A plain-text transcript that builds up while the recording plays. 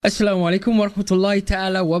Assalamu alaikum wa rahmatullahi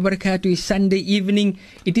ta'ala wa barakatuh. It's Sunday evening.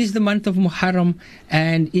 It is the month of Muharram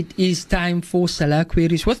and it is time for Salaah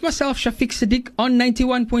Queries with myself, Shafiq Sadiq, on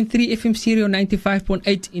 91.3 FM stereo,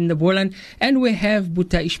 95.8 in the Boland. And we have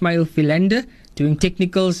Buta Ismail Philander doing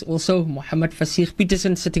technicals. Also, Muhammad Fasih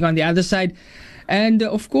Peterson sitting on the other side. And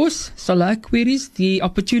of course, Salaah Queries, the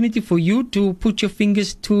opportunity for you to put your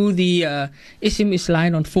fingers to the SMS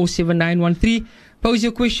line on 47913. Pose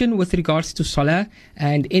your question with regards to Salah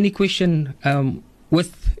and any question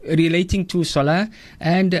with relating to Salah.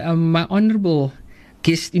 And my honorable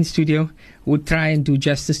guest in studio would try and do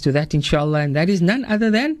justice to that, inshallah. And that is none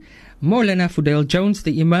other than Moulana Fudail Jones,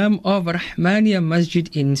 the Imam of Rahmaniya Masjid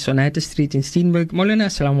in Sonata Street in Steenberg. Moulana,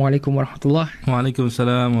 assalamu alaikum wa rahmatullah. Wa alaikum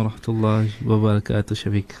salam wa rahmatullahi wa barakatuh,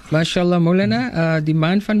 Shafiq. MashaAllah, Moulana, die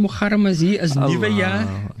maand van Muharram is hier, is nieuwe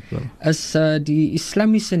jaar, is die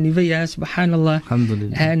Islamische nieuwe jaar, subhanallah.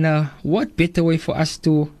 Alhamdulillah. And what better way for us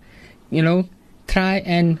to, try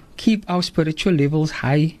and keep our spiritual levels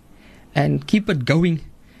high and keep it going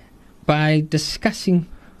by discussing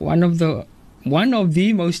one of the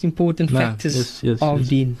most important factors of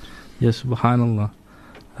deen. Yes, subhanallah.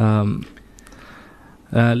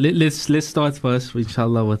 Let's start first,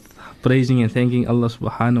 inshallah, with praising and thanking Allah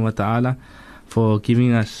subhanahu wa ta'ala for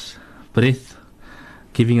giving us breath,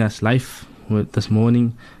 giving us life this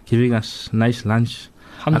morning, giving us nice lunch.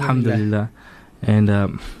 Alhamdulillah. And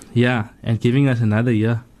and giving us another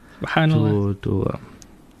year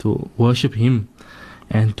to worship Him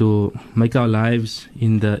and to make our lives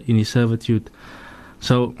in His servitude.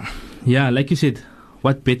 So, like you said,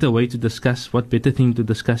 what better way to discuss, what better thing to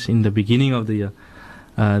discuss in the beginning of the year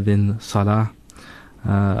than Salah,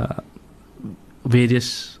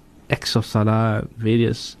 various acts of Salah,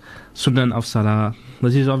 various sunan of Salah.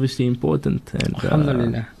 This is obviously important.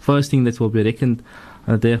 And first thing that will be reckoned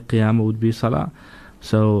on the day of Qiyamah would be Salah.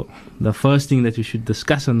 So, the first thing that we should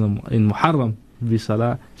discuss in Muharram be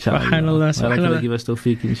Salah, subhanallah. Allah give us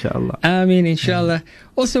tawfiq, inshallah. Ameen, inshallah.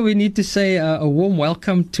 Also, we need to say a warm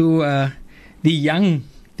welcome to the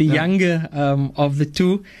younger of the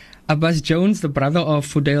two, Abbas Jones, the brother of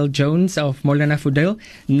Fudail Jones, of Moulana Fudail,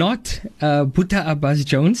 not Buta Abbas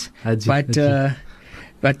Jones,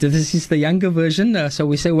 but this is the younger version. So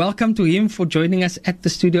we say welcome to him for joining us at the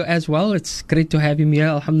studio as well. It's great to have him here,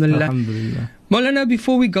 alhamdulillah. Alhamdulillah. Moulana,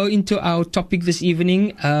 before we go into our topic this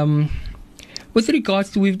evening, with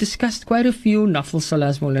regards to, we've discussed quite a few Nafil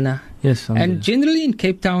Salahs, Moulana. Yes. And generally in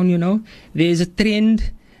Cape Town, there's a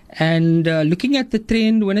trend. And looking at the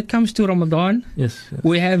trend when it comes to Ramadan, yes.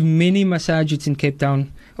 We have many masajids in Cape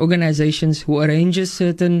Town, organizations who arranges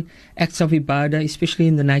certain acts of ibadah, especially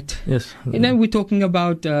in the night. Yes. We're talking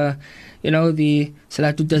about, the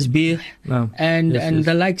Salatul Tasbih and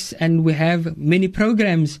the likes. And we have many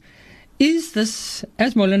programs. Is this,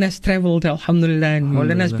 as Moulana has traveled, alhamdulillah, and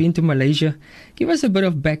Moulana has been to Malaysia, give us a bit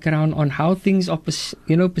of background on how things are,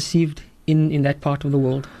 perceived in that part of the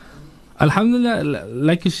world. Alhamdulillah,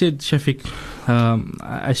 like you said, Shafiq,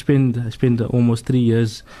 I spent almost 3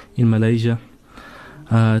 years in Malaysia,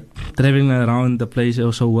 traveling around the place,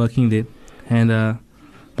 also working there. And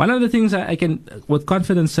one of the things I can with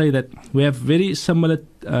confidence say that we have very similar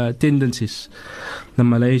tendencies. The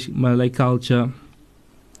Malay culture,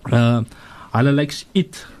 Allah likes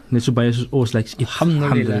it, net so baie soos ons likes it.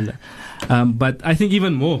 Alhamdulillah. But I think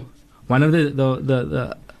even more, one of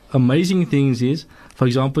the amazing things is, for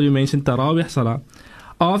example, you mentioned Tarawih Salah.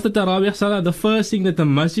 After Tarawih Salah, the first thing that the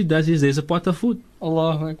masjid does is there's a pot of food.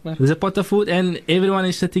 Allahu Akbar. There's a pot of food and everyone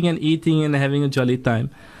is sitting and eating and having a jolly time.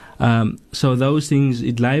 So those things,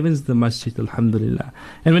 it livens the masjid, alhamdulillah.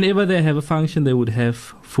 And whenever they have a function, they would have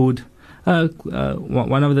food.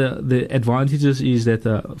 One of the advantages is that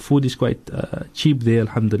food is quite cheap there,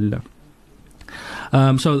 alhamdulillah.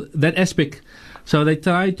 So that aspect, so they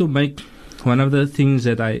try to make, one of the things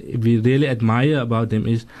that we really admire about them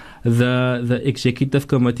is the executive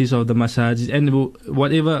committees of the masajid and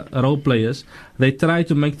whatever role players, they try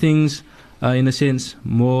to make things in a sense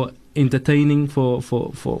more entertaining for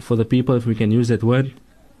the people, if we can use that word,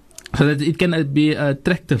 so that it can be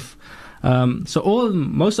attractive. So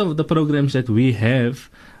most of the programs that we have,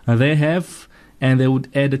 they have, and they would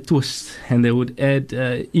add a twist, and they would add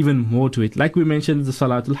even more to it. Like we mentioned, the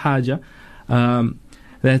Salatul Haja,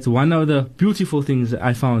 that's one of the beautiful things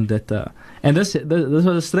I found that, and this was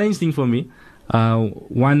a strange thing for me.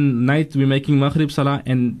 One night we're making Maghrib Salah,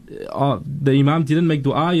 and the Imam didn't make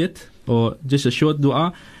dua yet, or just a short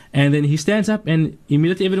dua, and then he stands up, and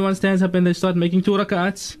immediately everyone stands up, and they start making 2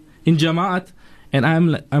 rak'ats in Jama'at. And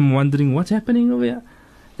I'm wondering what's happening over here.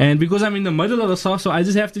 And because I'm in the middle of the salah, so I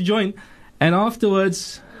just have to join. And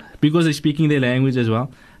afterwards, because they're speaking their language as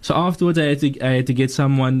well, So afterwards, I had to get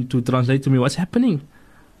someone to translate to me what's happening.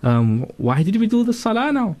 Why did we do the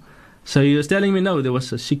salah now? So he was telling me, no, there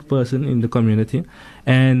was a sick person in the community,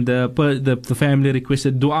 and the family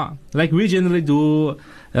requested dua, like we generally do.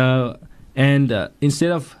 And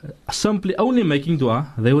instead of simply only making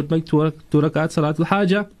dua, they would make two rakat salatul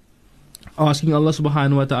haja, asking Allah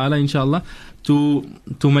subhanahu wa ta'ala, inshallah, to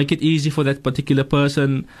make it easy for that particular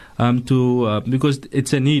person, because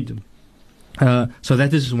it's a need. So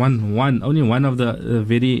that is only one of the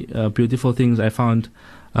very beautiful things I found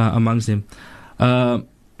amongst them.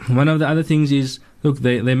 One of the other things is, look,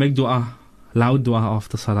 they make dua, loud dua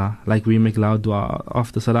after salah, like we make loud dua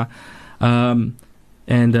after salah. And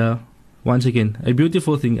once again, a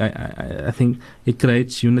beautiful thing. I think it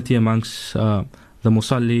creates unity amongst the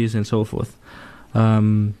musallis and so forth.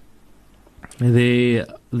 They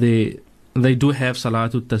do have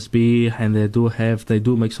salatul tasbih, and they do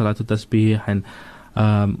make salatul tasbih and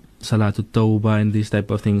salatul tawbah and these type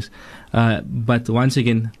of things. But once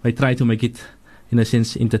again, I try to make it, in a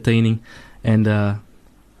sense, entertaining. And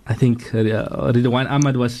I think Ridwan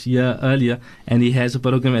Ahmad was here earlier, and he has a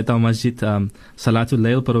program at our masjid, Salatul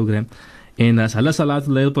Layl program. And Salatul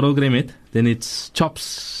Layl program, then it's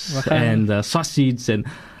chops and sausage and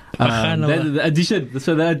the addition.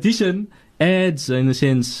 So the addition adds, in a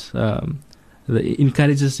sense,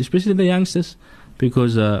 encourages, especially the youngsters,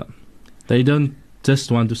 because they don't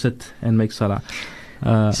just want to sit and make salah.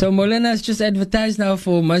 So Moulana has just advertised now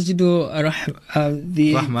for Masjidul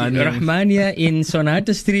the Rahmania in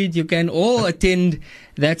Sonata Street. You can all attend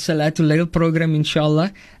that Salatul Layl program,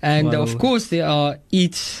 inshallah. And of course, there are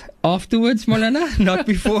eats afterwards, Moulana, not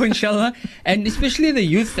before, inshallah. And especially the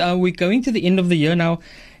youth. We're going to the end of the year now.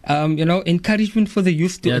 Encouragement for the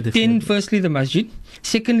youth to attend, definitely. Firstly, the masjid.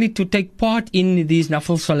 Secondly, to take part in these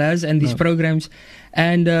nafil salahs and these programs.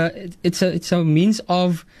 And it's a means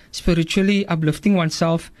of spiritually uplifting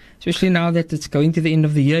oneself, especially now that it's going to the end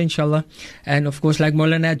of the year, inshallah. And of course, like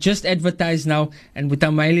Moulana just advertised now, and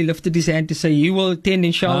Mutamaili lifted his hand to say he will attend,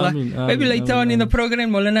 inshallah. Maybe later on in the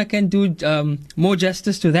program, Moulana can do more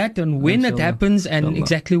justice to that and when it happens and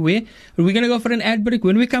exactly where. But we're going to go for an ad break.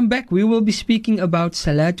 When we come back, we will be speaking about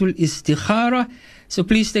Salatul Istikhara. So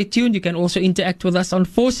please stay tuned. You can also interact with us on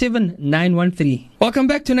 47913. Welcome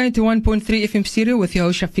back to 91.3 FM stereo with your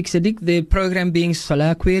host Shafiq Sadiq. The program being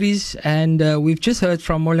Salaah Queries, and we've just heard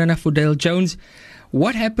from Moulana Fudail Jones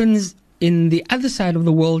what happens in the other side of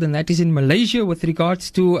the world, and that is in Malaysia, with regards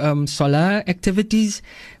to Salah activities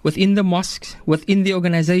within the mosques, within the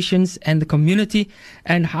organizations and the community,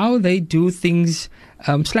 and how they do things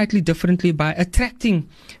slightly differently by attracting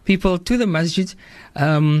people to the masjid,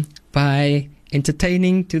 by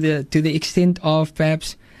entertaining to the extent of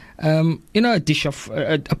perhaps a dish of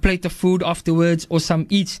a plate of food afterwards or some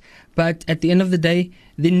eats. But at the end of the day,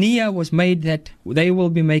 the niyyah was made that they will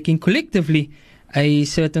be making collectively a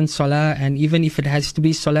certain salah, and even if it has to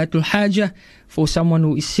be salatul hajah for someone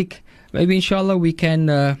who is sick, maybe inshallah we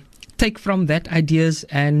can take from that ideas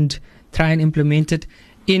and try and implement it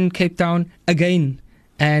in Cape Town again.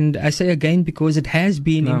 And I say again because it has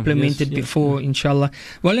been implemented before, inshallah.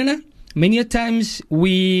 Moulana, many a times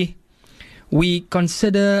we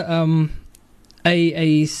consider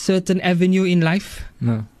a certain avenue in life,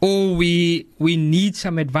 or we need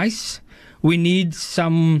some advice. We need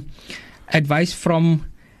some advice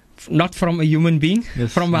not from a human being,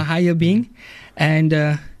 from a higher being,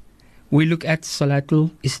 and we look at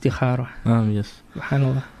Salatul Istikhara. Yes.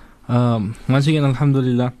 Subhanallah. Once again,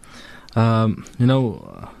 alhamdulillah.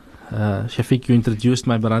 Shafiq, you introduced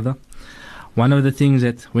my brother. One of the things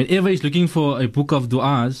that whenever he's looking for a book of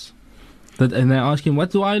du'as, and I ask him,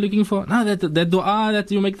 what dua are you looking for? No, that dua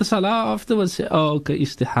that you make the salah afterwards. Oh, okay,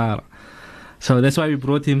 istihara. So that's why we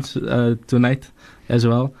brought him tonight as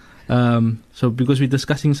well. So because we're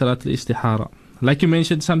discussing salatul istihara. Like you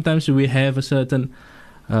mentioned, sometimes we have a certain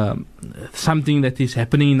something that is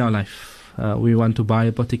happening in our life. We want to buy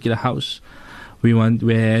a particular house.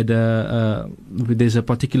 There's a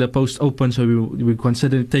particular post open, so we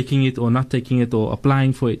consider taking it or not taking it or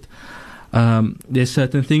applying for it. There's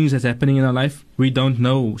certain things that's happening in our life. We don't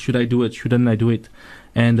know, should I do it, shouldn't I do it?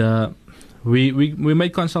 And we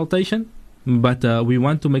make consultation, but we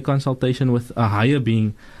want to make consultation with a higher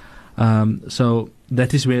being. So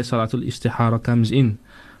that is where Salatul Istihara comes in.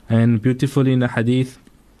 And beautifully in the hadith,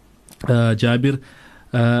 Jabir,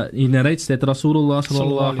 he narrates that Rasulullah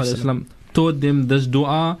sallallahu alaihi wasallam taught them this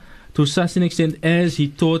dua to such an extent as he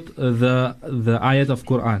taught the ayat of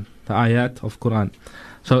Quran.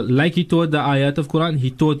 So like he taught the ayat of Quran,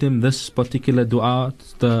 he taught them this particular dua.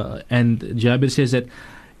 And Jabir says that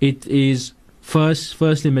it is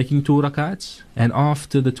firstly making 2 rakats, and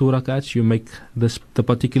after the 2 rakats you make the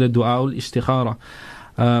particular dua al-istikhara.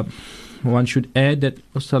 One should add that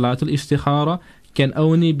Salatul Istikhara can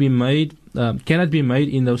only be made, cannot be made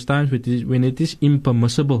in those times when it is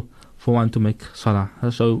impermissible for one to make salah.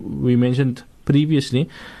 So we mentioned previously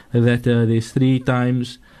that there's 3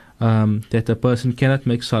 times that a person cannot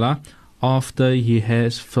make salah after he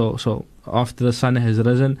has, so after the sun has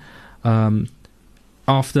risen,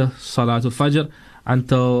 after Salatul Fajr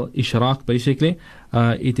until Ishraq, basically.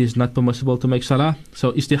 It is not permissible to make salah.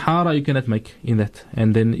 So istihara you cannot make in that.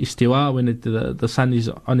 And then istiwa, when the sun is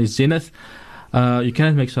on its zenith, you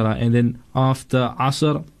cannot make salah. And then after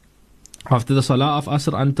Asr, after the salah of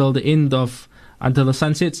Asr until the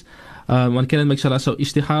sun sets, one cannot make salah. So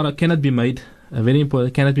istihara cannot be made, very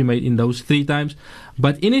important, cannot be made in those 3 times.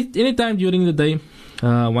 But any time during the day,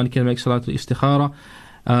 one can make salah to istikhara.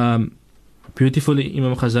 Beautifully,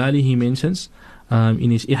 Imam Ghazali, he mentions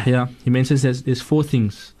in his Ihya, he mentions there's 4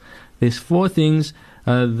 things. There's 4 things,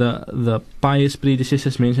 the pious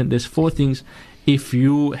predecessors mentioned, there's 4 things. If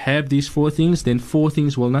you have these 4 things, then 4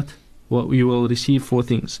 things you will receive 4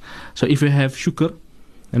 things. So if you have shukr,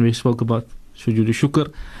 and we spoke about should you do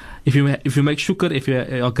shukr, if you make shukr, if you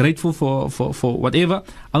are grateful for whatever,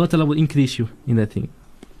 Allah Ta'ala will increase you in that thing.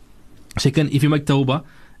 Second, if you make tawbah,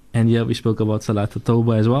 and yeah, we spoke about Salatul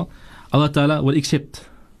Tawbah as well, Allah Ta'ala will accept.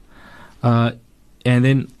 And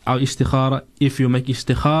then our istikhara, if you make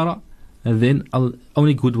istikhara, then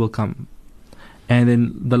only good will come. And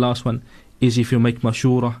then the last one is if you make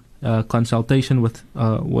mashura, consultation with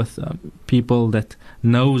people that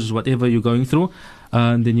knows whatever you're going through,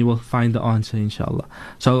 then you will find the answer, inshallah.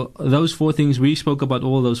 So those 4 things, we spoke about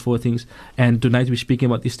all those 4 things, and tonight we're speaking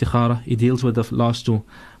about istikhara. It deals with the last 2.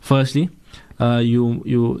 Firstly,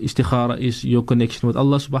 your istikhara is your connection with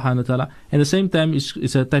Allah subhanahu wa ta'ala, and at the same time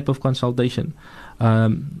it's a type of consultation.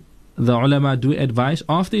 The ulama do advise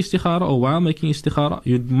after istikhara or while making istikhara,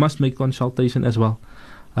 you must make consultation as well.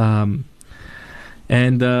 And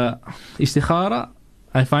istikhara,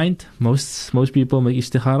 I find most people make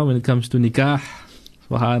istikhara when it comes to nikah,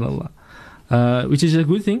 subhanallah, which is a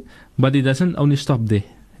good thing, but it doesn't only stop there.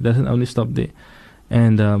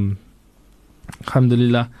 And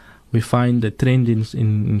alhamdulillah, we find the trend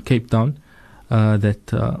in Cape Town,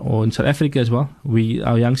 or in South Africa as well,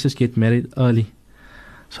 our youngsters get married early.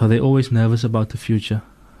 So they're always nervous about the future,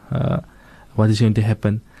 what is going to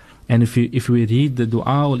happen. And if we read the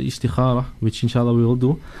dua or istikhara, which inshallah we will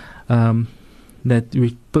do, that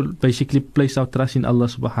we basically place our trust in Allah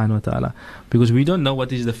subhanahu wa ta'ala, because we don't know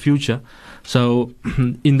what is the future. So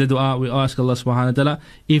in the dua we ask Allah subhanahu wa ta'ala,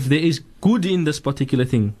 if there is good in this particular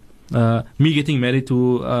thing, me getting married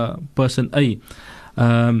to person A,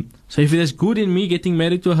 so if there's good in me getting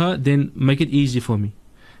married to her, then make it easy for me.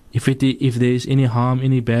 If there is any harm,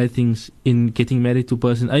 any bad things in getting married to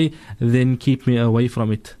person A, then keep me away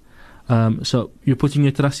from it. So you're putting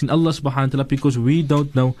your trust in Allah subhanahu wa ta'ala, because we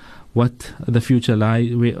don't know what the future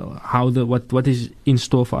lies, what is in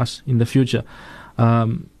store for us in the future.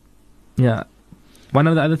 Yeah. One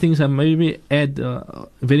of the other things I maybe add, a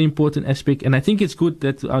very important aspect, and I think it's good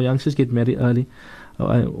that our youngsters get married early.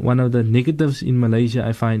 One of the negatives in Malaysia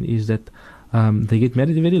I find is that they get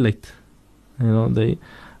married very late. They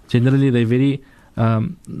very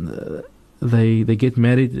they get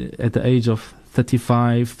married at the age of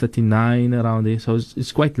 35, 39, around there. So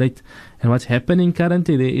it's quite late. And what's happening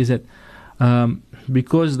currently there is that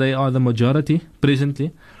because they are the majority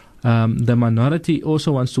presently, the minority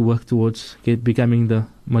also wants to work towards becoming the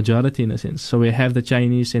majority in a sense. So we have the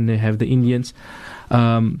Chinese and they have the Indians,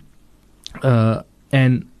 and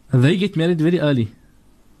they get married very early.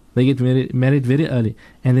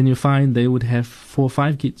 And then you find they would have 4 or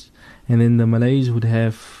 5 kids, and then the Malays would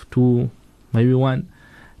have 2, maybe 1.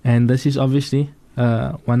 And this is obviously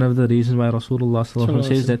one of the reasons why Rasulullah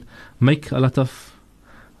says that make a lot of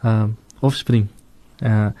offspring.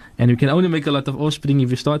 And you can only make a lot of offspring if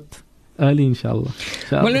you start early, inshallah.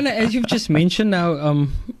 Well, as you've just mentioned now,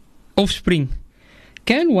 offspring,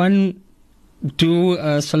 can one do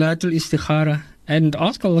Salatul Istikhara and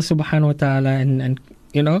ask Allah subhanahu wa ta'ala and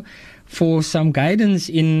for some guidance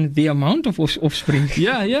in the amount of offspring?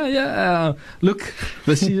 Yeah. Look,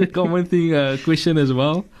 this is a common thing, question as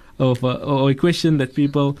well, or a question that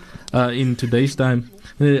people in today's time,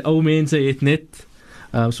 old men say it net,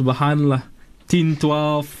 subhanallah, 10,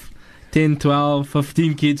 12,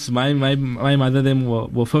 15 kids. My mother, them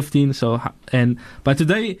were 15. But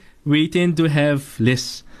today we tend to have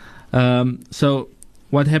less. So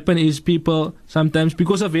what happened is people sometimes,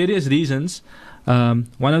 because of various reasons,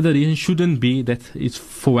 one of the reasons shouldn't be that it's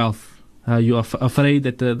for wealth. you are afraid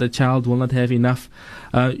that the child will not have enough.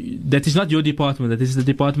 That is not your department. That is the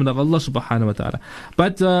department of Allah subhanahu wa ta'ala.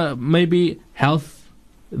 But maybe health,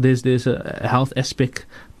 there's a health aspect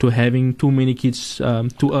to having too many kids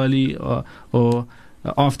too early or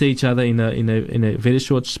after each other in a very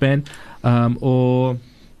short span, or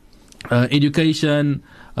education.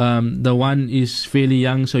 The one is fairly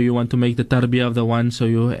young, so you want to make the tarbiyah of the one, so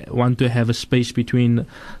you want to have a space between.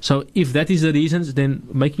 So if that is the reasons, then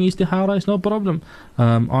making istihara is no problem.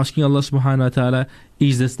 Asking Allah subhanahu wa ta'ala,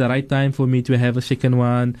 is this the right time for me to have a second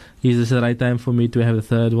one? Is this the right time for me to have a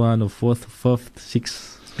third one, or fourth, fifth,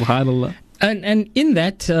 sixth? Subhanallah. And in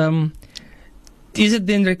that, is it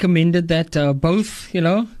then recommended that both,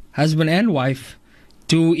 husband and wife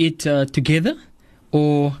do it together,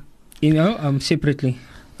 or separately?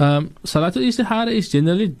 Salatul Istihara is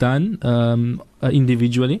generally done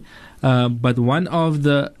individually, but one of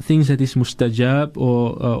the things that is mustajab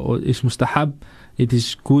or is mustahab, it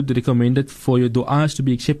is good, recommended for your du'as to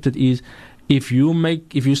be accepted, is if you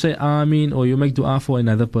say Ameen, or you make dua for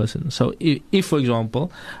another person. So if for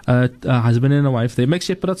example, a husband and a wife, they make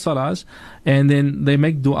separate salahs, and then they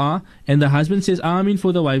make dua, and the husband says Ameen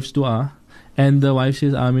for the wife's dua, and the wife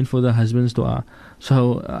says Ameen for the husband's dua.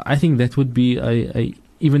 So I think that would be a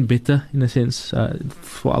even better, in a sense,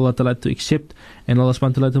 for Allah Ta'ala to accept, and Allah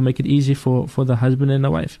subhanahu wa ta'ala to make it easy for the husband and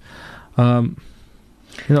the wife.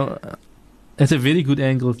 That's a very good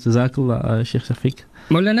angle. Jazakallah, Sheikh Shafiq.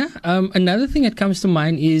 Moulana, another thing that comes to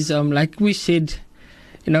mind is, like we said,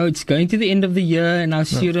 it's going to the end of the year, and our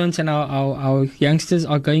students and our youngsters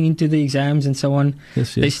are going into the exams and so on.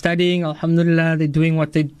 Yes. They're studying, alhamdulillah, they're doing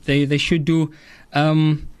what they should do.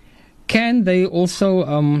 Can they also,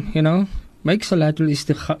 make Salatul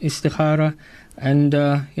Istikhara and,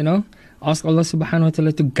 ask Allah subhanahu wa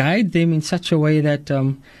ta'ala to guide them in such a way that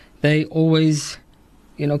they always,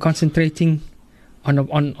 concentrating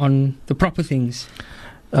on the proper things?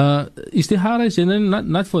 Istihara is generally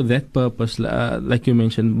not for that purpose, like you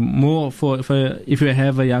mentioned. More for if you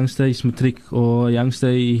have a youngster, he's matric, or a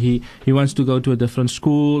youngster, he wants to go to a different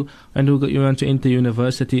school, and you want to enter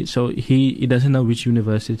university, so he doesn't know which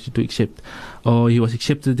university to accept, or he was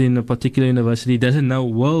accepted in a particular university, he doesn't know,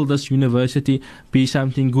 will this university be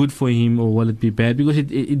something good for him, or will it be bad? Because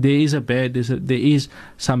there is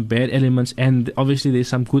some bad elements, and obviously there's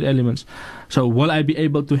some good elements. So will I be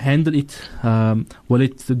able to handle it? Will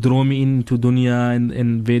it draw me into dunya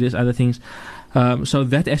and various other things? So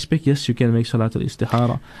that aspect, yes, you can make Salatul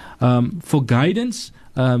Istihara. For guidance,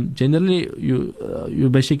 generally you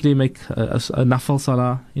basically make a nafal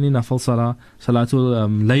salah, any nafal salah.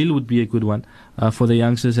 Salatul Layl would be a good one for the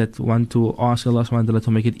youngsters that want to ask Allah subhanahu wa ta'ala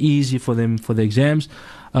to make it easy for them for the exams.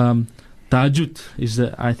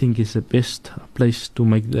 Tahajjud I think is the best place to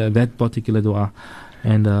make that particular dua.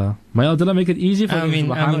 And may Allah make it easy for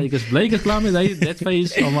them, because Blake is that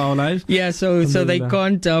phase of our lives. Yeah, so they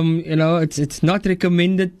can't, it's not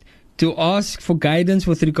recommended to ask for guidance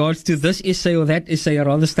with regards to this essay or that essay, or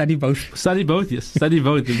rather study both. Study both, yes. Study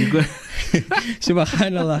both.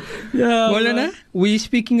 Subhanallah. Yeah. Moulana, we're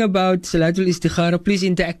speaking about Salatul Istikhara. Please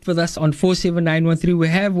interact with us on 47913. We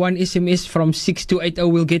have one SMS from 6280.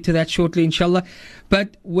 We'll get to that shortly, inshallah.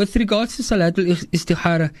 But with regards to Salatul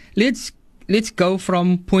Istikhara, let's go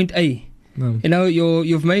from point A. No.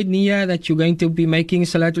 You've made niyyah that you're going to be making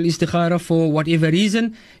Salatul Istikhara for whatever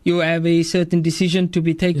reason. You have a certain decision to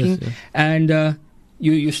be taking, yes. And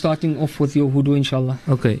you're starting off with your wudu, inshallah.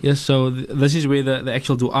 Okay, yes. So this is where the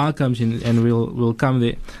actual dua comes in, and we'll come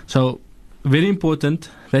there. So very important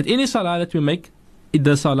that any salah that we make,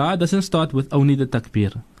 the salah doesn't start with only the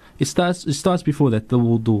takbir. It starts before that, the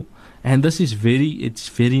wudu. And this is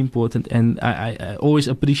very important, and I always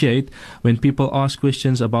appreciate when people ask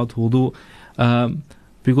questions about wudu,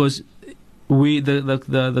 because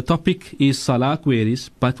the topic is Salaah Queries,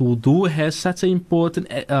 but wudu has such an important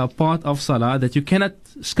part of salah that you cannot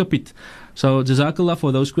skip it. So jazakallah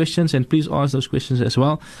for those questions, and please ask those questions as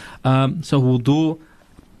well. So wudu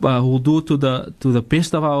to the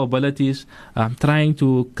best of our abilities, trying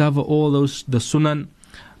to cover all the sunan,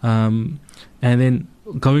 and then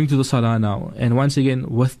going to the salah now, and once again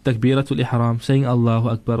with takbiratul ihram, saying Allahu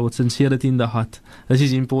Akbar with sincerity in the heart. This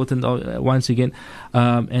is important once again,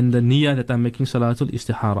 and the niyyah that I'm making Salatul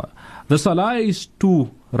Istihara. The salah is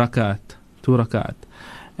 2 rakat,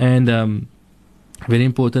 and very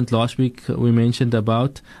important. Last week we mentioned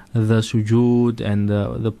about the sujood and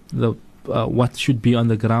the what should be on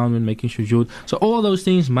the ground when making sujood. So all those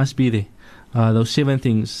things must be there. Those 7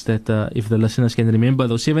 things that, if the listeners can remember,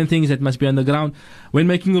 those 7 things that must be on the ground. When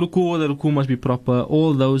making ruku, the ruku must be proper.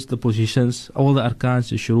 All those, the positions, all the arkans,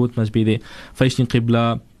 the shurut must be there. Facing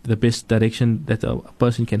qibla, the best direction that a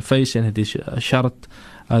person can face, and it is a shart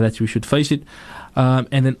that we should face it.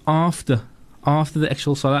 And then after the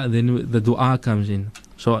actual salah, then the dua comes in.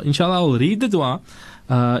 So inshallah, I'll read the dua.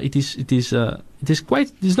 It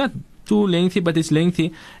is not too lengthy, but it's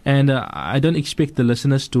lengthy, and I don't expect the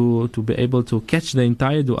listeners to be able to catch the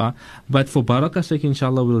entire dua. But for barakah's sake,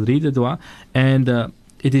 inshallah, we'll read the dua, and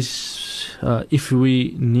it is if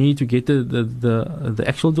we need to get the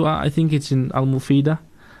actual dua, I think it's in Al-Mufida,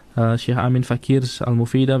 Sheikh Amin Fakir's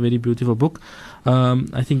Al-Mufida, very beautiful book.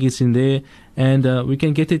 I think it's in there, and we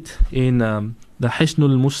can get it in the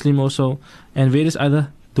Hisnul Muslim also, and various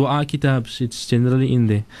other dua kitabs. It's generally in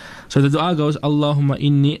there. So the dua goes, Allahumma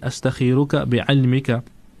inni astakhiruka bi'ilmika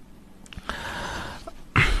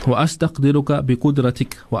wa astaqdiruka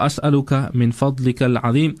biqudratik wa as'aluka min fadlika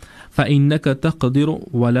al-azim fa innaka taqdiru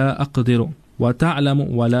wa la aqdiru wa ta'lamu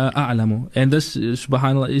wa la a'lamu. And this,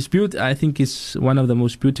 subhanallah, is beautiful. I think it's one of the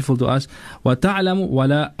most beautiful du'as. Wa ta'lamu wa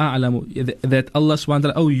la a'lamu. That Allah subhanahu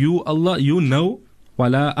wa ta'ala, oh, you, Allah, you know,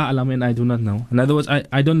 وَلَا أَعْلَمُ, and I do not know. In other words,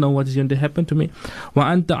 I don't know what is going to happen to me.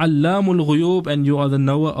 وَأَنْتَ عَلَّامُ الْغُيُوبِ, and you are the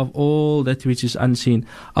knower of all that which is unseen.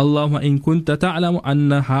 اللهم إن كنت تعلم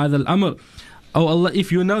أن هذا الأمر. Oh Allah,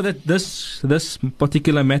 if you know that this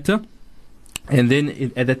particular matter, and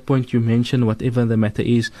then at that point you mention whatever the matter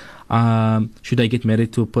is, should I get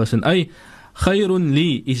married to a person? أي خير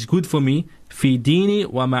لي, is good for me, في ديني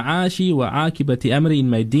ومعاشي وعاقبة أمري, in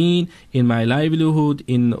my deen, in my livelihood,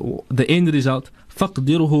 in the end result.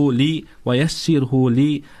 فَقْدِرْهُ لِي وَيَسِّرْهُ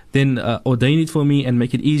لِي, then ordain it for me and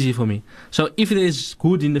make it easy for me. So if there is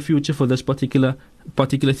good in the future for this particular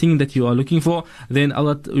thing that you are looking for, then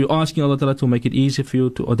you're asking Allah Ta'ala to make it easy for you,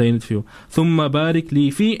 to ordain it for you. ثُمَّ بَارِكْ لِي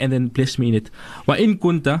فِي, and then bless me in it. وَإِن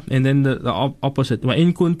كُنْتَ, and then the opposite.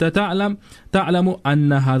 وَإِن كُنْتَ تَعْلَمُ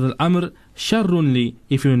أَنَّ هَذَا الْأَمْرِ شَرٌّ لِي,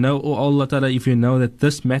 if you know, oh Allah Ta'ala, if you know that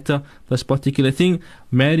this matter, this particular thing,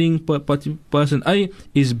 marrying person A,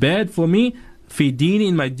 is bad for me, في ديني,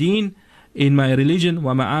 in my deen, in my religion,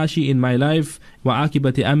 ومعاشي, in my life,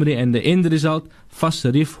 وعاقبة أمري, and the end result,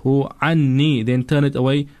 فاصرفه عني, then turn it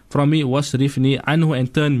away from me, واصرفني عنه,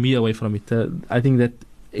 and turn me away from it. I think that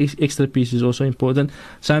extra piece is also important.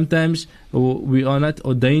 Sometimes we are not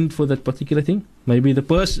ordained for that particular thing. Maybe the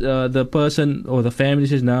person or the family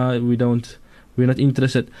says, no, we're not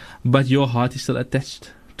interested, but your heart is still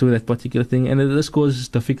attached to that particular thing, and this causes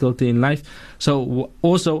difficulty in life. So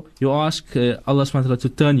also you ask Allah subhanahu wa ta'ala to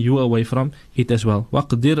turn you away from it as well.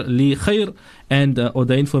 وَقْدِرْ لِي خَيْرٍ, and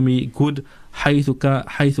ordain for me good, حَيْثُ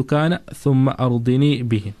كَانَ ثُمَّ أَرْضِنِي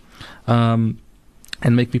بِهِ,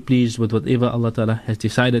 and make me pleased with whatever Allah Ta'ala has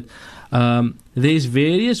decided. There's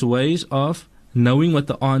various ways of knowing what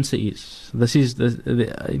the answer is. This is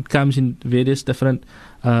it comes in various different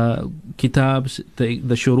kitabs,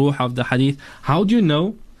 the shuruh of the hadith. How do you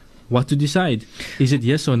know what to decide? Is it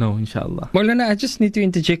yes or no, inshallah? Moulana, I just need to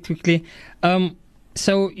interject quickly.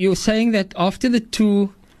 So you're saying that after the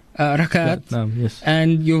two rakat, yes,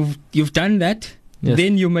 and you've done that, yes,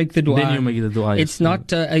 then you make the dua. Then you make the dua. Yes. It's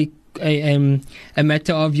not a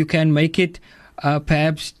matter of you can make it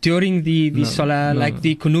perhaps during the salah, like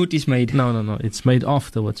the kunut is made. No. It's made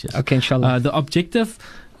afterwards. Yes. Okay, inshallah. The objective,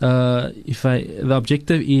 the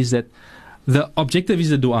objective is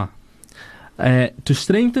the dua. To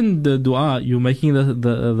strengthen the dua, you're making the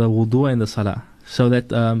wudu and the salah, so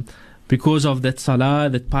that because of that salah,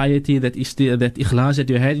 that piety, that ikhlas that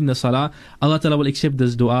you had in the salah, Allah Ta'ala will accept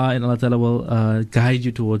this dua, and Allah Ta'ala will guide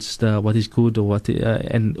you towards what is good, or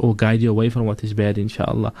or guide you away from what is bad,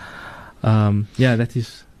 inshallah. That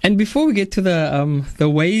is. And before we get to the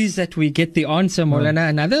ways that we get the answer, Moulana,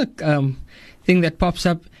 another thing that pops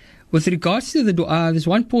up with regards to the dua, there's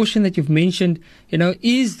one portion that you've mentioned,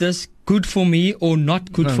 is this good for me or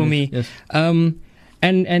not good for me? Yes. And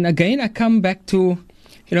again, I come back to,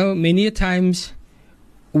 many a times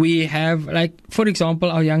we have, like, for example,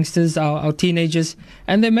 our youngsters, our teenagers,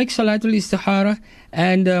 and they make Salatul Istikhara,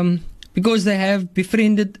 and because they have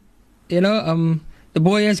befriended, the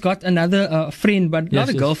boy has got another friend, but not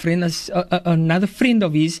a girlfriend, another friend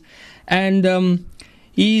of his, and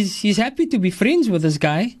he's happy to be friends with this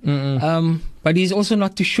guy, but he's also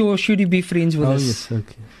not too sure should he be friends with us. Yes,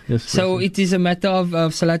 okay. Yes, so it is a matter of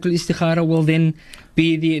Salatul Istikhara will then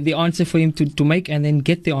be the answer for him to make, and then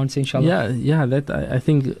get the answer, inshallah. Yeah, that I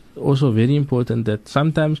think also very important, that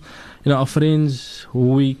sometimes our friends who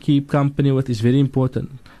we keep company with is very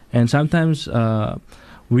important, and sometimes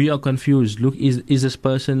we are confused. Look, is this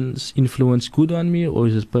person's influence good on me, or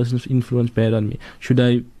is this person's influence bad on me? Should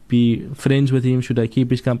I be friends with him? Should I keep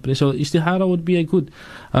his company? So istihara would be a good,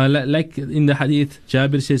 like in the hadith,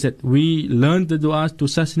 Jabir says that we learned the dua to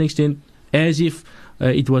such an extent as if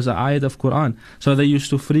it was an ayat of Quran. So they used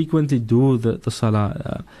to frequently do the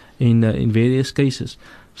salah in various cases.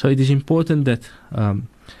 So it is important that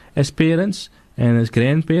as parents and as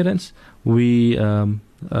grandparents, we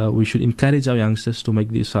should encourage our youngsters to make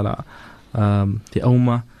the salah. Die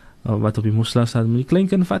ouma wat op die musla staat, moet die klein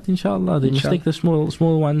kind vat, inshallah. They must take the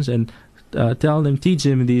small ones and teach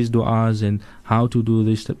them these du'as and how to do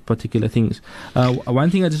these particular things. One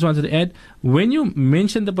thing I just wanted to add, when you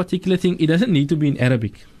mention the particular thing, it doesn't need to be in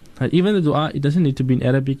Arabic. Even the du'a, it doesn't need to be in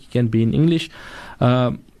Arabic, it can be in English.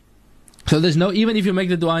 So there's no, even if you make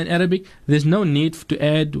the dua in Arabic, there's no need to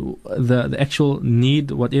add the actual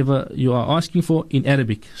need, whatever you are asking for, in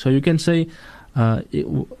Arabic. So you can say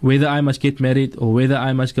whether I must get married, or whether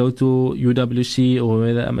I must go to UWC, or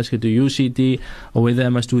whether I must go to UCT, or whether I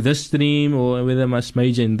must do this stream, or whether I must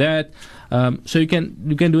major in that. So you can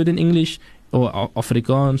do it in English or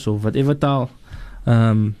Afrikaans or whatever taal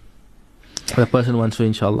the person wants to,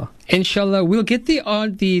 inshallah. Inshallah, we'll get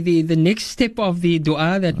the next step of the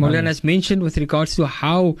dua that Moulana has mentioned with regards to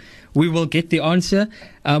how we will get the answer.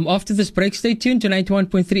 After this break, stay tuned to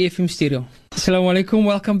 91.3 FM Stereo. Assalamu alaikum,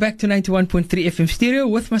 welcome back to 91.3 FM Stereo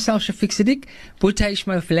with myself, Shafiq Siddiq, Buta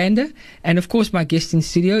Ishmael Philander, and of course my guest in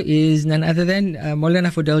studio is none other than Moulana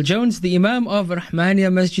Fudail Jones, the Imam of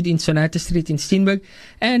Rahmania Masjid in Sonata Street in Steenberg,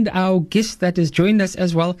 and our guest that has joined us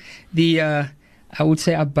as well, the I would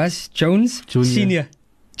say Abbas Jones, Junior.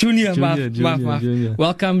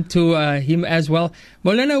 Welcome to him as well.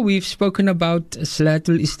 Moulana, we've spoken about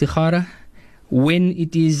Salatul Istikhara, when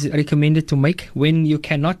it is recommended to make, when you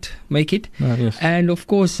cannot make it. Yes. And of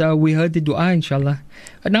course, we heard the dua, inshallah.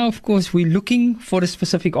 But now, of course, we're looking for a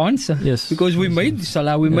specific answer. Yes. Because we made the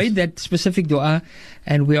salah, we made that specific dua,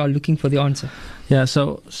 and we are looking for the answer. Yeah,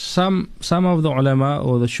 so some of the ulama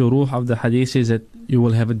or the shuruh of the hadith is that you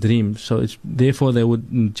will have a dream. So it's therefore they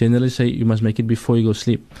would generally say you must make it before you go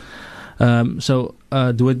sleep. So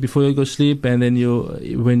do it before you go sleep, and then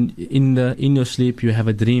when in your sleep you have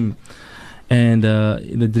a dream, and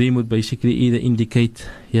the dream would basically either indicate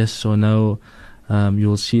yes or no. You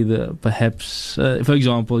will see perhaps for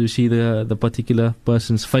example, you see the particular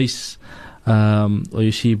person's face, or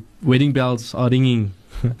you see wedding bells are ringing.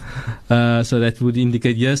 So that would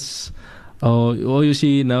indicate yes, or you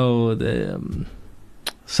see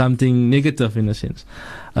something negative in a sense.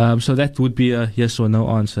 So that would be a yes or no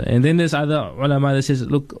answer. And then there's other ulama that says,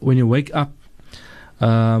 look, when you wake up,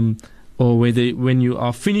 or when you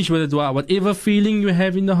are finished with the dua, whatever feeling you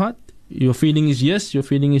have in the heart, your feeling is yes, your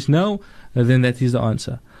feeling is no, then that is the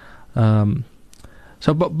answer.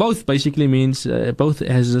 So both basically means, both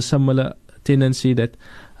has a similar tendency that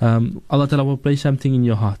Allah Ta'ala will place something in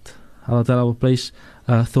your heart. Allah Ta'ala will place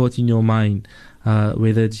a thought in your mind,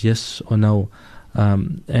 whether it's yes or no.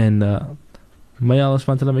 And may Allah subhanahu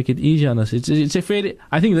wa ta'ala make it easy on us. It's a fair,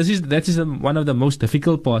 I think that is one of the most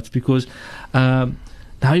difficult parts, because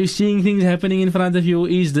now you're seeing things happening in front of you.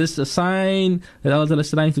 Is this a sign that Allah Ta'ala is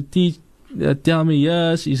trying to tell me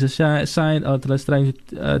yes? Is a sign Allah Ta'ala is trying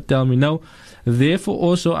to tell me no? Therefore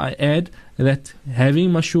also I add that having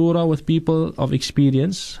mashura with people of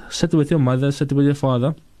experience, sit with your mother, sit with your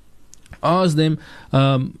father, ask them,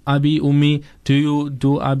 Abi, Ummi,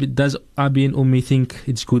 does Abi and Ummi think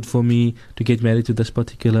it's good for me to get married to this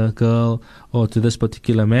particular girl or to this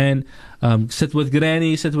particular man? Sit with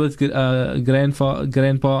granny, sit with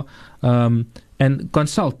grandpa, and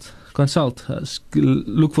consult.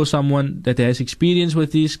 Look for someone that has experience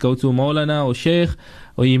with this. Go to a Maulana or Sheikh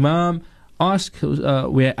or Imam. Ask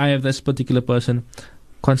where I have this particular person.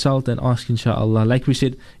 Consult and ask, inshallah. Like we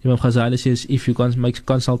said, Imam Ghazali says, if you make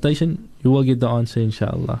consultation, you will get the answer,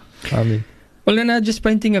 inshallah. Ameen. Well, then just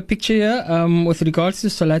painting a picture here with regards to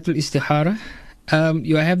Salatul Istikhara.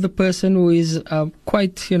 You have the person who is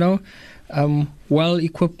quite, well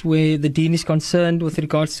equipped where the deen is concerned with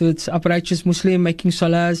regards to its uprighteous Muslim, making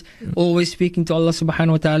salahs, always speaking to Allah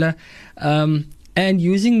subhanahu wa ta'ala, and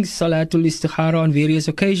using Salatul Istikhara on various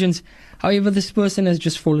occasions. However, this person has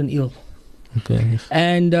just fallen ill. Okay. Yes.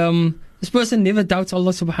 And this person never doubts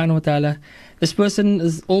Allah subhanahu wa ta'ala. This person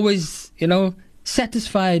is always,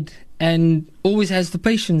 satisfied and always has the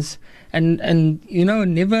patience and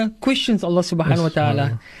never questions Allah subhanahu wa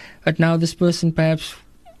ta'ala. But now this person perhaps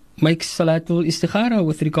makes Salatul Istikhara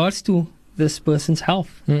with regards to this person's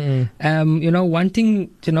health. Wanting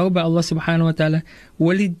to know by Allah subhanahu wa ta'ala,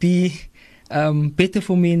 will it be better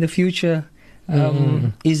for me in the future?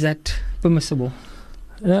 Is that permissible?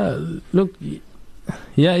 Look,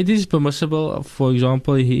 it is permissible. For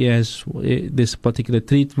example, he has this particular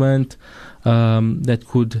treatment that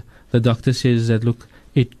the doctor says that, look,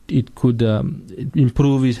 it could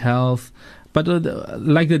improve his health, But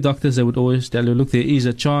like the doctors, they would always tell you, look, there is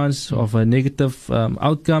a chance of a negative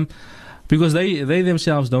outcome, because they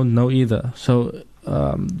themselves don't know either. So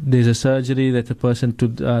there's a surgery that the person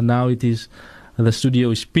now it is, the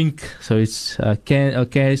studio is pink, so it's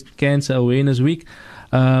Cancer Awareness Week.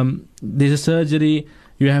 There's a surgery,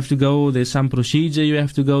 you have to go, there's some procedure you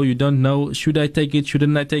have to go, you don't know, should I take it,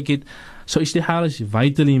 shouldn't I take it? So istihara is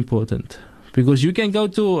vitally important, because you can go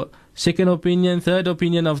to second opinion, third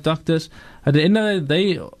opinion of doctors. At the end of the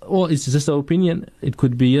day, it's just an opinion. It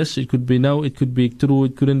could be yes, it could be no, it could be true,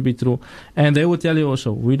 it couldn't be true. And they will tell you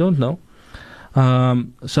also, we don't know.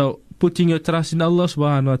 So putting your trust in Allah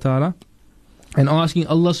subhanahu wa ta'ala and asking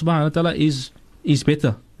Allah subhanahu wa ta'ala is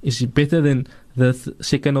better. It's better than the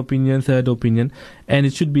second opinion, third opinion. And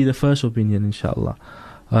it should be the first opinion, inshallah.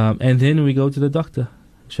 And then we go to the doctor,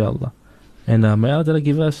 inshallah. And may Allah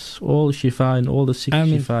give us all shifa and all the sick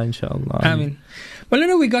shifa, inshallah. Ameen.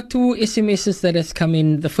 Moulana, we got 2 SMSs that has come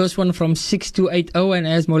in. The first one from 6280, and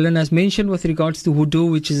as Moulana has mentioned with regards to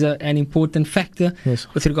wudu, which is an important factor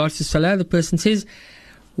with regards to salah, the person says,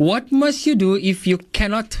 what must you do if you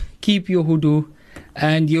cannot keep your wudu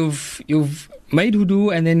and you've made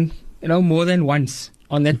wudu and then more than once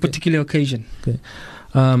on that particular occasion? Okay.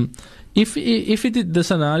 If it is the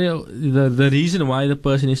scenario, the reason why the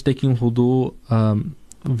person is taking wudu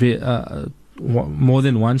more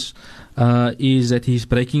than once is that he's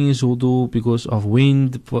breaking his wudu because of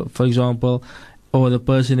wind, for example, or the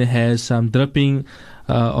person has some dripping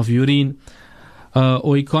of urine,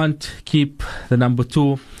 or he can't keep the number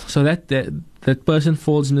 2, so that person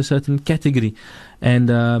falls in a certain category.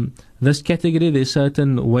 And this category, there's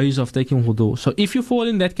certain ways of taking wudu. So if you fall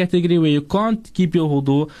in that category where you can't keep your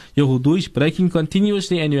wudu is breaking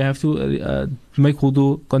continuously, and you have to make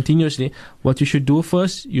wudu continuously, what you should do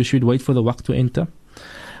first, you should wait for the waqt to enter.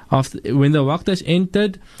 When the waqt has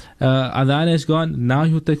entered, adhan has gone, now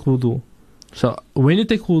you take wudu. So when you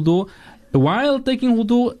take wudu, while taking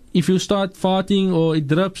wudu, if you start farting or it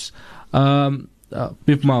drips,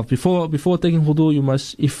 before taking wudu, you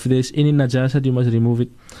must, if there's any najasat, you must remove it.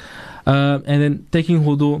 And then taking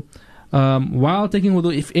wudu, while taking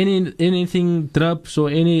wudu, if anything drips or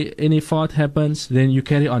any fart happens, then you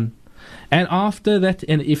carry on. And after that,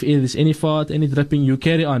 and if there's any fart, any dripping, you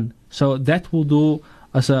carry on. So that wudu,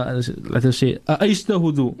 as let us say, aista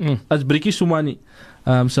wudu, as briki sumani.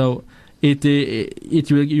 So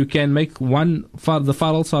you can make the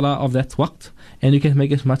faral salah of that waqt, and you can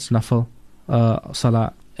make as much nafal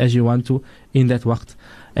salah as you want to in that waqt,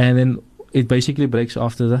 and then it basically breaks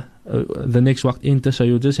after the next waqt enter. So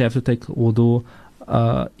you just have to take wudu,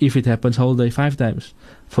 if it happens whole day 5 times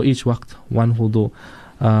for each waqt, 1 wudu.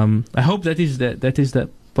 I hope that is the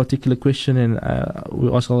particular question, and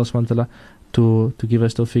we ask Allah subhanahu wa ta'ala to give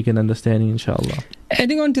us tawfiq and understanding, inshallah.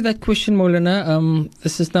 Adding on to that question, Moulana,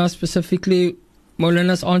 this is now specifically,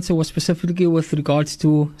 Moulana's answer was specifically with regards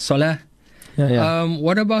to salah.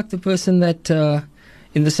 What about the person that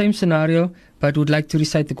in the same scenario but would like to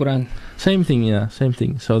recite the Quran? Same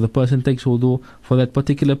thing. So the person takes wudu for that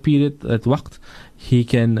particular period, that waqt. He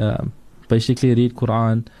can basically read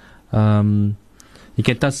Quran. He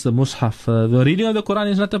can touch the mushaf. The reading of the Quran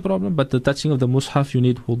is not a problem, but the touching of the mushaf you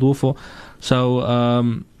need wudu for. So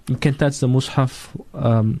you can touch the mushaf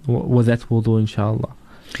with that wudu, inshallah.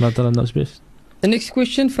 Allah knows best. The next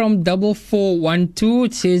question from 4412,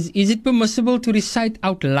 it says, is it permissible to recite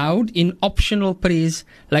out loud in optional prayers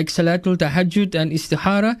like Salatul Tahajjud and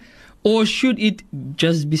Istihara, or should it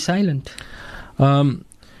just be silent?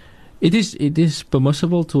 It is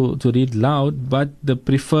permissible to read loud, but the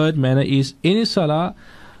preferred manner is any salah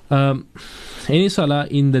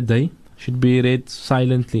in the day should be read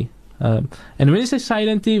silently. And when you say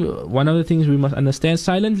silently, one of the things we must understand,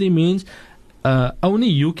 silently means only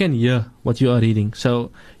you can hear what you are reading.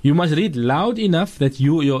 So you must read loud enough that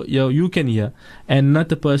you can hear, and not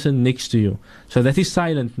the person next to you. So that is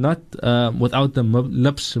silent, not without the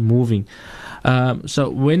lips moving. So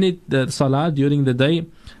when the salah during the day,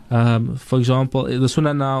 for example, the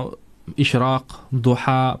sunnah now, ishraq,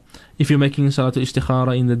 duha, if you're making salatul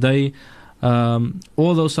istikhara in the day,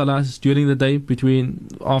 all those salahs during the day between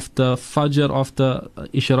after fajr, after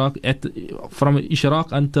ishraq, from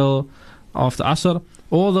ishraq until after asr,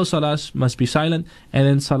 all those salahs must be silent. And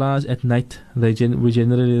then salahs at night, we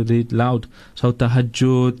generally read loud. So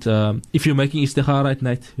tahajjud, if you're making istikhara at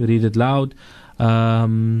night, you read it loud.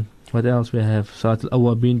 What else we have? Salat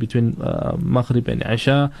al-awwabin between maghrib and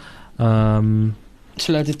isha.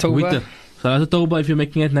 Salat al-tawbah. Witr. Salat al-tawbah if you're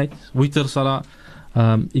making at night. Witr salah.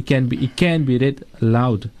 It can be read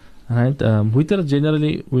loud. Right? Witr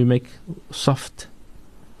generally we make soft.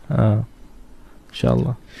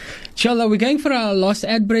 inshallah. Inshallah, we're going for our last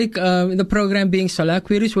ad break in the program being Salaah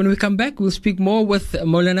Queries. When we come back, we'll speak more with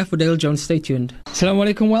Moulana Fudail Jones. Stay tuned. Assalamu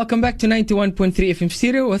alaikum. Welcome back to 91.3 FM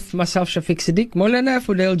stereo with myself, Shafiq Siddiq. Moulana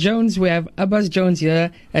Fudail Jones. We have Abbas Jones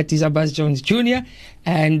here. That is Abbas Jones Jr.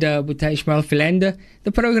 and Buta Ismail Philander.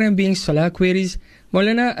 The program being Salaah Queries.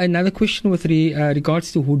 Moulana, another question with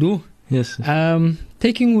regards to wudu. Yes.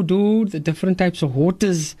 Taking wudu, the different types of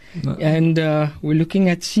waters, and we're looking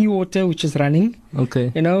at sea water, which is running.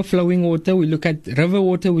 Okay. You know, flowing water. We look at river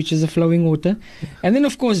water, which is a flowing water, and then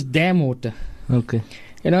of course dam water. Okay.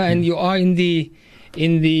 You know, and you are in the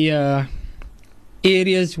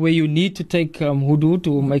areas where you need to take wudu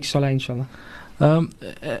to make salah, inshallah.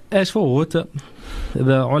 As for water,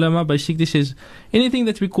 the ulama basically says anything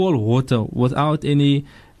that we call water without any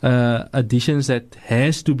additions that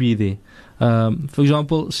has to be there. For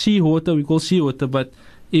example, sea water, we call sea water, but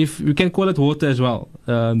if you can call it water as well.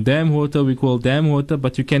 Dam water, we call dam water,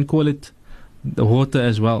 but you can call it the water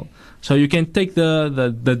as well. So you can take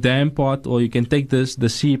the dam part, or you can take the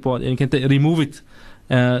sea part, and you can remove it.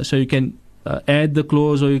 So you can add the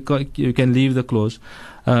clause, or you can leave the clause.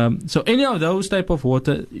 So any of those type of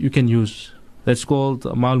water you can use. That's called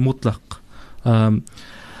mal mutlaq. And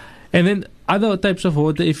then other types of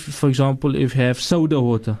water, if for example, if you have soda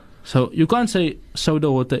water, so you can't say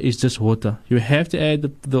soda water is just water. You have to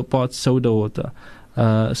add the part soda water,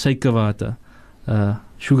 suiker water,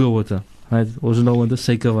 sugar water. Right? Also known as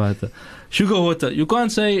suiker water. Sugar water. You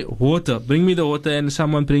can't say water. Bring me the water, and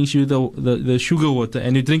someone brings you the sugar water,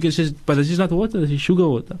 and you drink it. Says, but this is not water. This is sugar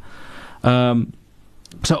water.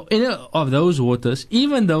 So any of those waters,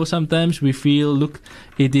 even though sometimes we feel, look,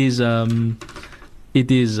 it is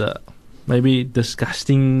maybe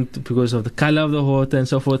disgusting because of the color of the water and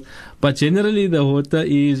so forth, but generally the water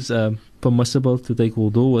is permissible to take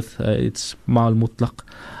wudu with. It's mal mutlaq,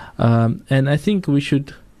 and I think we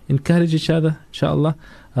should encourage each other, inshallah,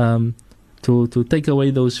 to take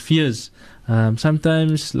away those fears.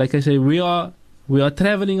 Sometimes, like I say, we are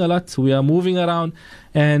traveling a lot, we are moving around,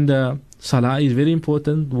 and salah is very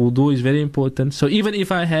important, wudu is very important. So even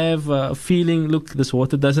if I have a feeling, look, this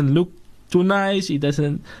water doesn't look too nice, it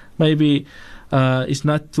doesn't, maybe it's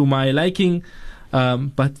not to my liking,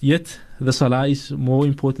 but yet the salah is more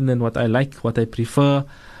important than what I like, what I prefer.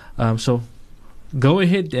 So go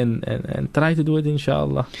ahead and try to do it,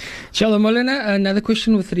 inshallah. Inshallah, Moulana, another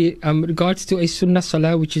question with regards to a sunnah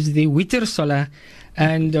salah, which is the witr salah,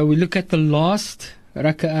 and we look at the last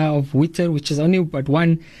raka'ah of witr, which is only but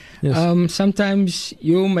one. Yes. Sometimes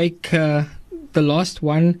you make the last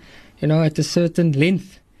one, at a certain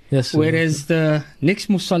length. Yes. Whereas the next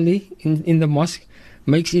musalli in the mosque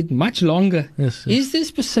makes it much longer. Yes. Is there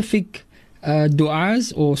specific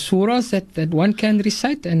du'as or surahs that one can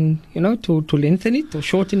recite and, to lengthen it or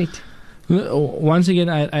shorten it? Once again,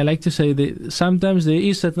 I like to say that sometimes there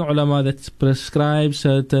is certain ulama that prescribe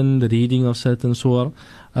the reading of certain surah.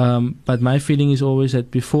 But my feeling is always that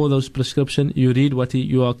before those prescription, you read what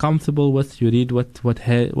you are comfortable with. You read what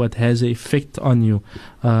has an effect on you,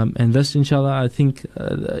 and thus, inshallah, I think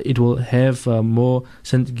it will have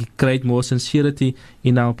create more sincerity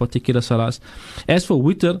in our particular salahs. As for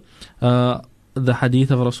witr, the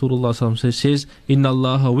hadith of Rasulullah says, "Inna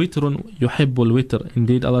Allaha witrun yuhibbul witr."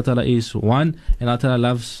 Indeed, Allah Ta'ala is one, and Allah Ta'ala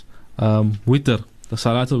loves witr. The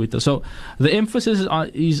Salatul Witr. So the emphasis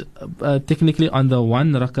is technically on the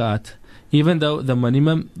one raka'at, even though the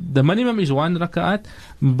minimum is one raka'at,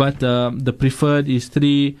 but the preferred is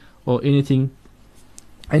 3 or anything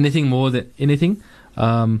more than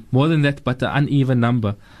that, but an uneven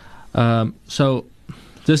number. So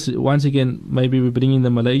just once again, maybe we bring in the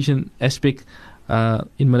Malaysian aspect.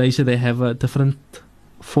 In Malaysia, they have a different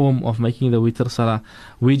form of making the witr salah.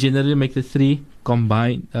 We generally make the 3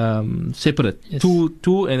 combined, separate. Yes.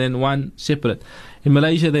 Two and then 1 separate. In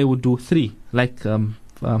Malaysia, they would do 3, like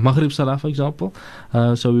Maghrib salah, for example.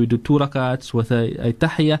 So we do 2 rakats with a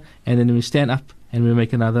tahiyya, and then we stand up and we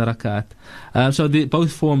make another rakat. So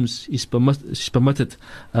both forms is permitted.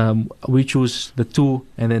 We choose the 2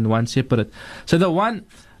 and then 1 separate. So the one,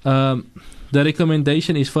 the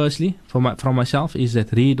recommendation is, firstly, from myself, is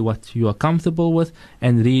that read what you are comfortable with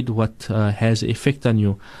and read what has effect on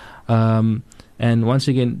you. And once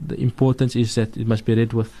again, the importance is that it must be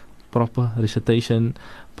read with proper recitation,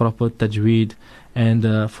 proper tajweed, and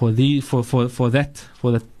for the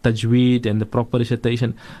tajweed and the proper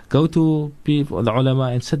recitation, go to people, the ulama,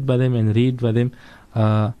 and sit by them and read by them.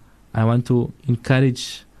 I want to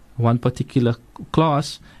encourage one particular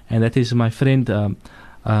class, and that is my friend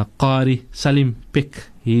Qari Salim Pick.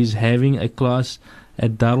 He is having a class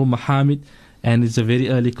at Darul Muhammad, and it's a very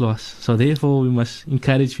early class. So therefore, we must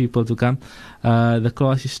encourage people to come. The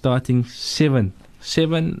class is starting 7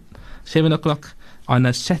 o'clock on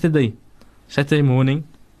a Saturday morning,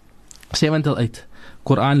 7 till 8.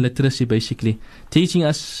 Quran literacy, basically teaching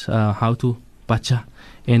us how to bacha.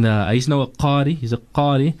 And he's now a qari. He's a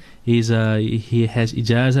qari. He has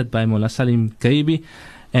ijazat by Moulana Salim Gaibi,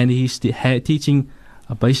 and he's teaching.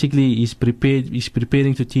 Basically, he's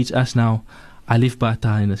preparing to teach us now alif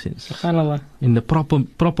bata, in a sense, in the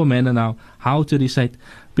proper manner now, how to recite,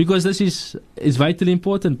 because this is vitally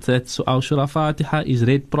important that our Surah Fatiha is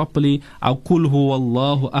read properly, our Kul Huwa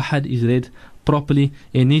Allahu Ahad is read properly,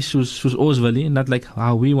 and this was Oswali, not like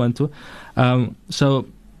how we want to. So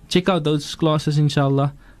check out those classes,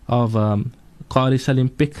 inshallah, of Qari Salim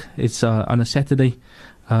Pick. It's on a Saturday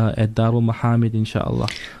at Darul Muhammad, inshallah.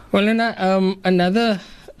 Well, another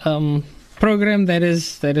program that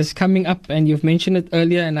is coming up, and you've mentioned it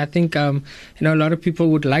earlier, and I think a lot of people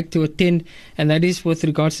would like to attend, and that is with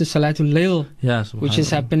regards to Salatul Layl, which is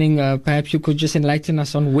happening. Perhaps you could just enlighten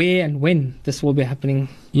us on where and when this will be happening.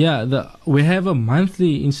 Yeah, we have a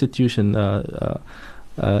monthly institution.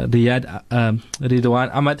 Ridwan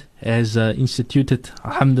Ahmad has instituted,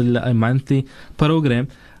 alhamdulillah, a monthly program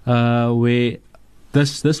where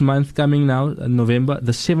this month coming now, November,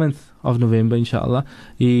 the 7th of November, inshallah,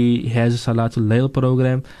 he has a Salatul Layl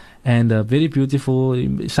program, and very beautiful.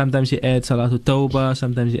 Sometimes he adds Salatul Tawbah,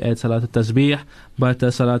 sometimes he adds Salatul Tasbih, but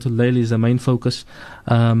Salatul Layl is the main focus.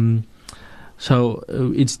 So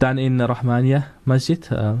it's done in Rahmaniya Masjid,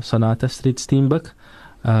 Sonata Street, Steenberg.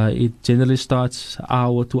 It generally starts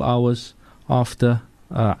 2 hours after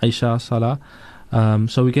Isha Salah.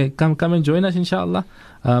 So we can come and join us, inshallah.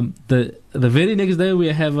 The very next day we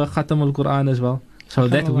have a Khatam al-Quran as well. So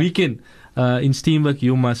that weekend in Steenberg,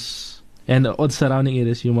 you must, and all the surrounding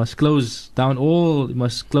areas, you must close down all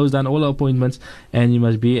appointments, and you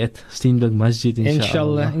must be at Steenberg Masjid,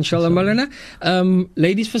 inshallah. Inshallah. Moulana,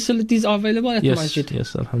 ladies facilities are available at the masjid?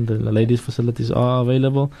 Yes, alhamdulillah. Ladies facilities are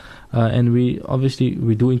available, and we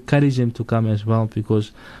do encourage them to come as well,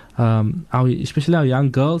 because especially our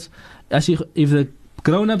young girls, if the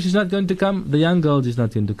grown-ups is not going to come, the young girls is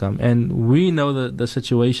not going to come. And we know the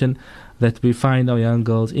situation that we find our young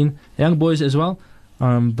girls in, young boys as well.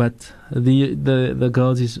 But the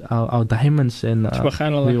girls is our diamonds, and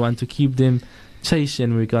we want to keep them chaste,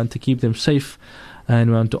 and we want to keep them safe, and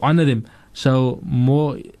we want to honor them. So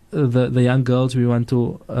more the young girls, we want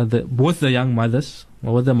to both the young mothers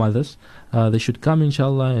or the mothers, they should come,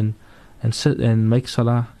 inshallah, and sit and make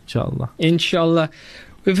salah, inshallah. Inshallah.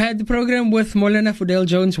 We've had the program with Moulana Fudail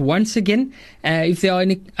Jones once again. If there are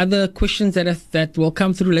any other questions that will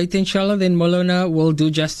come through later, inshallah, then Moulana will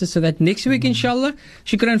do justice to that next week, inshallah.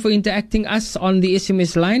 Shukran for interacting us on the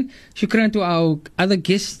SMS line. Shukran to our other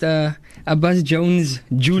guest, Abbas Jones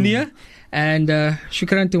Jr. And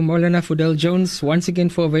shukran to Moulana Fudail Jones once again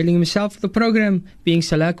for availing himself of the program, being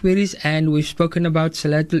Salaah Queries, and we've spoken about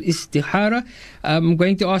Salatul Istihara. I'm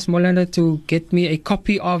going to ask Moulana to get me a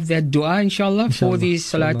copy of that dua, inshallah, for the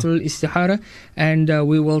Salatul Istihara, and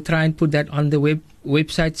we will try and put that on the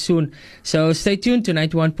website soon. So stay tuned to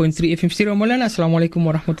 91.3 FM Stereo. Moulana, assalamu alaikum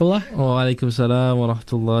wa rahmatullah. Wa alaikum salam wa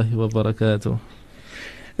rahmatullahi wa barakatuh.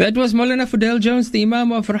 That was Moulana Fudail Jones, the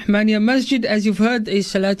Imam of Rahmaniya Masjid. As you've heard, a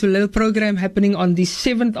Salatul Layl program happening on the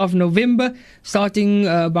 7th of November, starting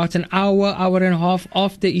about an hour and a half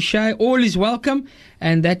after Isha. All is welcome,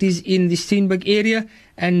 and that is in the Steenberg area.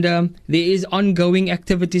 And there is ongoing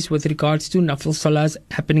activities with regards to Nafil Salahs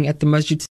happening at the Masjid.